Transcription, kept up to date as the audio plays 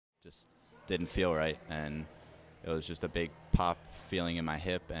just didn't feel right, and it was just a big pop feeling in my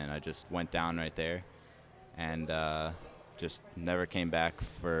hip, and I just went down right there, and just never came back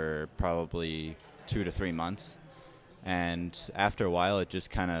for probably 2 to 3 months. And after a while,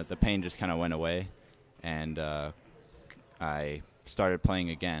 the pain just kind of went away, and I started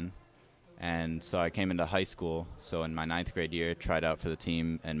playing again. And so I came into high school. So in my 9th grade year, tried out for the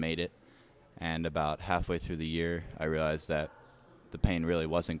team and made it. And about halfway through the year, I realized that the pain really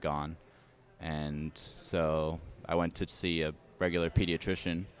wasn't gone. And so I went to see a regular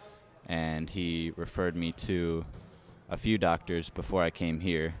pediatrician, and he referred me to a few doctors before I came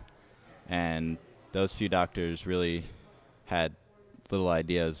here. And those few doctors really had little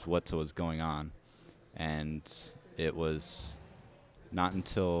ideas what was going on. And it was not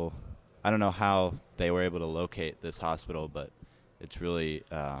until, I don't know how they were able to locate this hospital, but it's really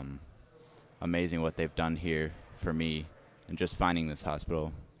amazing what they've done here for me and just finding this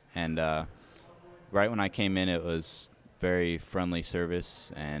hospital. And right when I came in, it was very friendly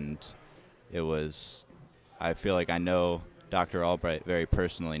service, and I feel like I know Dr. Albright very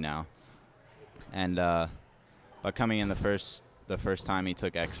personally now. And but coming in the first time, he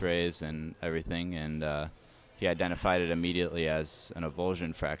took x-rays and everything, and he identified it immediately as an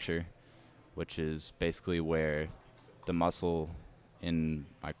avulsion fracture, which is basically where the muscle in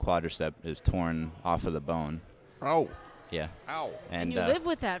my quadricep is torn off of the bone. Oh. Yeah. Ow. And you lived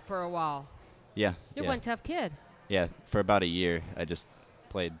with that for a while. Yeah. You're one tough kid. Yeah, for about a year, I just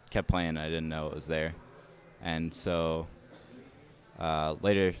kept playing. I didn't know it was there. And so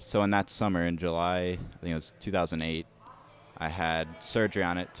later, so in that summer, in July, I think it was 2008, I had surgery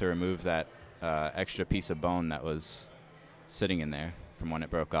on it to remove that extra piece of bone that was sitting in there from when it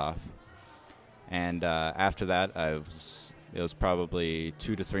broke off. And after that, it was probably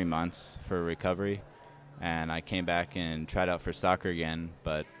 2 to 3 months for recovery. And I came back and tried out for soccer again,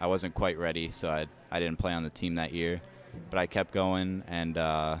 but I wasn't quite ready, so I didn't play on the team that year. But I kept going, and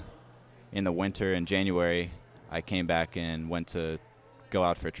in the winter, in January, I came back and went to go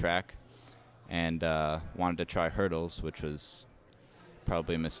out for track and wanted to try hurdles, which was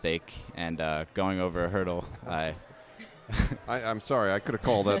probably a mistake. And going over a hurdle, I'm sorry, I could have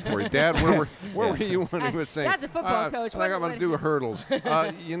called that for you. Dad, where were you when he was saying, Dad's a football coach. I think I'm going to do hurdles.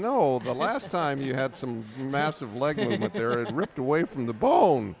 The last time you had some massive leg movement there, it ripped away from the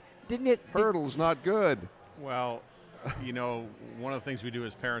bone. Didn't it? Hurdles not good. Well, one of the things we do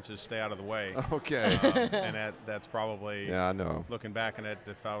as parents is stay out of the way. Okay. And that's probably, yeah, I know. Looking back on it,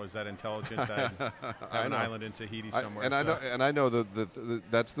 if I was that intelligent, I'd have an island in Tahiti somewhere. I know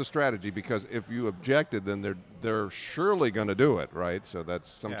that's the strategy, because if you objected, then they're surely going to do it, right? So that's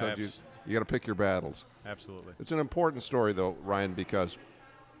sometimes you got to pick your battles. Absolutely. It's an important story, though, Ryan, because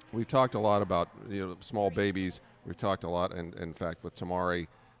we've talked a lot about small babies. We've talked a lot, and in fact, with Tamari,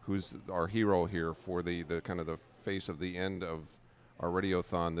 who's our hero here for the kind of the face of the end of our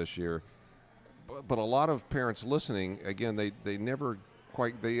Radiothon this year. But a lot of parents listening, again, they never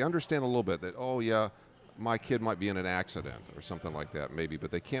quite, they understand a little bit that, oh yeah, my kid might be in an accident or something like that maybe, but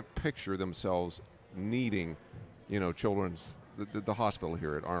they can't picture themselves needing, the hospital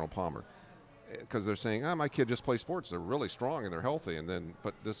here at Arnold Palmer. Because they're saying, my kid just plays sports, they're really strong and they're healthy,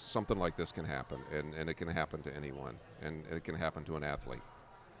 but something like this can happen, and it can happen to anyone, and it can happen to an athlete.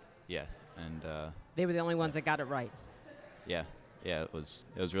 Yeah, and they were the only ones that got it right. Yeah, it was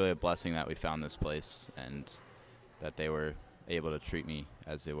really a blessing that we found this place and that they were able to treat me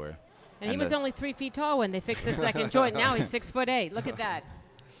as they were. And he was only 3 feet tall when they fixed the second joint. Now he's 6'8". Look at that.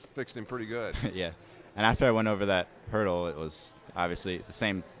 Fixed him pretty good. Yeah, and after I went over that hurdle, it was obviously the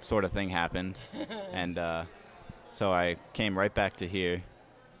same sort of thing happened, and so I came right back to here,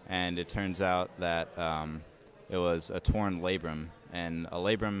 and it turns out that it was a torn labrum. And a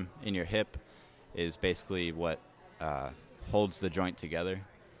labrum in your hip is basically what holds the joint together,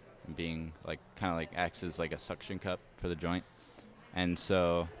 being kind of acts as like a suction cup for the joint. And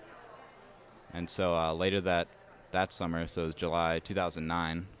so later that summer, so it was July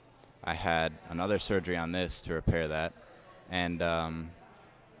 2009, I had another surgery on this to repair that. And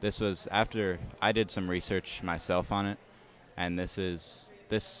this was after I did some research myself on it, and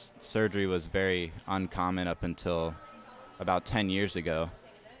this surgery was very uncommon up until about 10 years ago.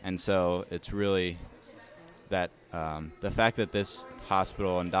 And so it's really that the fact that this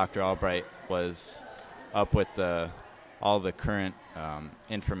hospital and Dr. Albright was up with all the current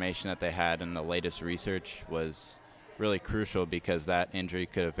information that they had and the latest research was really crucial, because that injury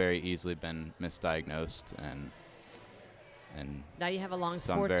could have very easily been misdiagnosed. And now you have a long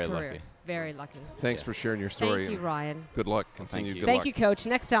so sports I'm very career. lucky. Very lucky. Thanks for sharing your story. Thank you, Ryan. Good luck. Continue. Thank you. Good Thank luck. you, Coach.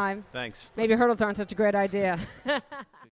 Next time. Thanks. Maybe hurdles aren't such a great idea.